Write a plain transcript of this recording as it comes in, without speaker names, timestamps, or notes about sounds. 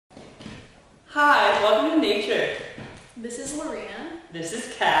Hi, welcome to nature. This is Lorena. This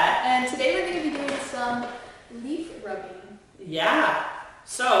is Kat. And today we're going to be doing some leaf rubbing. Yeah.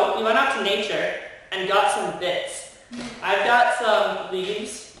 So, we went out to nature and got some bits. I've got some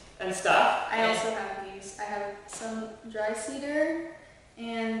leaves and stuff. I also have leaves. I have some dry cedar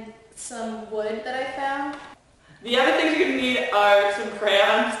and some wood that I found. The other things you're going to need are some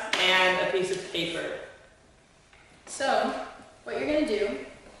crayons and a piece of paper. So, what you're going to do,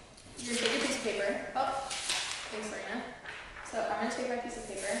 you're going to take your piece of paper. Oh, thanks, Lorena. So I'm going to take my piece of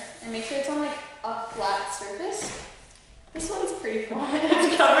paper and make sure it's on like a flat surface. This one's pretty flat.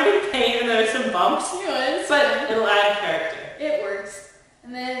 It's covered in paint and there's some bumps, but it'll add character. It works.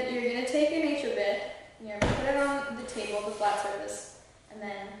 And then you're going to take your nature bit, and you're going to put it on the table, the flat surface, and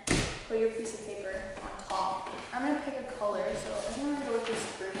then put your piece of paper on top. I'm going to pick a color, so I think I'm going to go with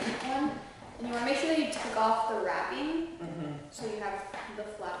this green one. And you want to make sure that you take off the wrapping, so you have the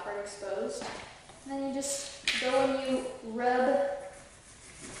flat part exposed. And then you just go and you rub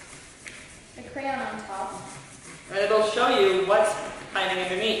a crayon on top. And it'll show you what's hiding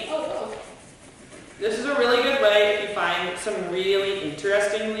underneath. Oh. This is a really good way if you find some really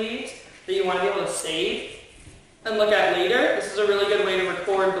interesting leaves that you want to be able to save and look at later. This is a really good way to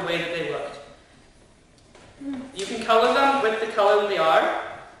record the way that they looked. You can color them with the color that they are,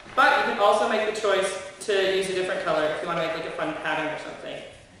 but you can also make the choice to use a different color if you want to make like a fun pattern or something.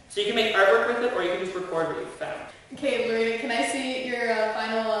 So you can make artwork with it, or you can just record what you found. Okay, Lorena, can I see your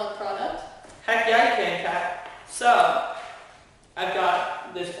final product? Heck yeah, you can, Kat. So, I've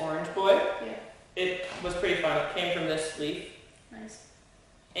got this orange boy. Yeah. It was pretty fun. It came from this leaf. Nice.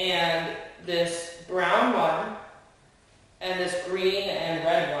 And this brown one, and this green and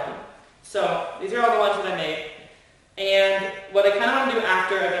red one. So, these are all the ones that I made. And what I kind of want to do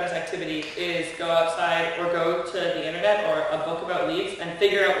after I've done this activity is go outside or go to the internet or a book about leaves and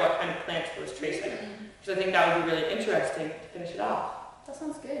figure out what kind of plants I was tracing. Because I think that would be really interesting to finish it off. That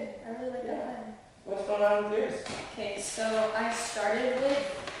sounds good. I really like that plan. What's going on with yours? Okay, so I started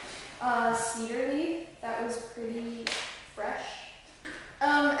with cedar leaf. That was pretty fresh.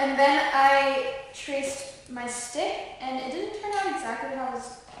 And then I traced my stick, and it didn't turn out exactly how I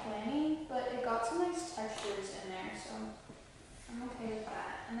was planning, but it got some nice textures in there, so I'm okay with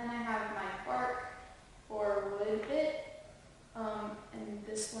that. And then I have my bark or wood bit, and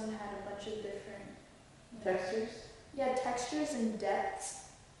this one had a bunch of different Textures? Yeah, textures and depths.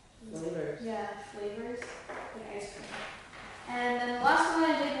 Flavors. Yeah, flavors. Like ice cream. And then the last one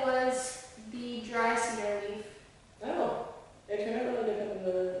I did was the dry cedar leaf. Oh, it turned out really different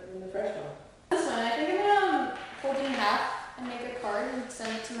than the fresh one. This one, I think I'm gonna fold it in half and make a card and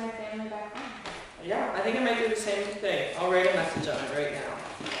send it to my family back home. Yeah, I think I might do the same thing. I'll write a message on it right now.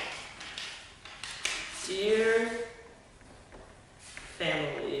 Dear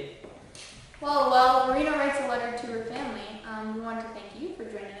family. Well, while Lorena writes a letter to her family, we want to thank you for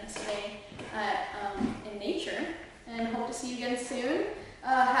joining us today in nature, and hope to see you again soon.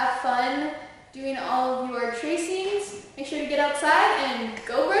 Have fun doing all of your tracings. Make sure to get outside and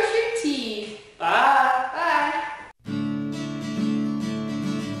go brush your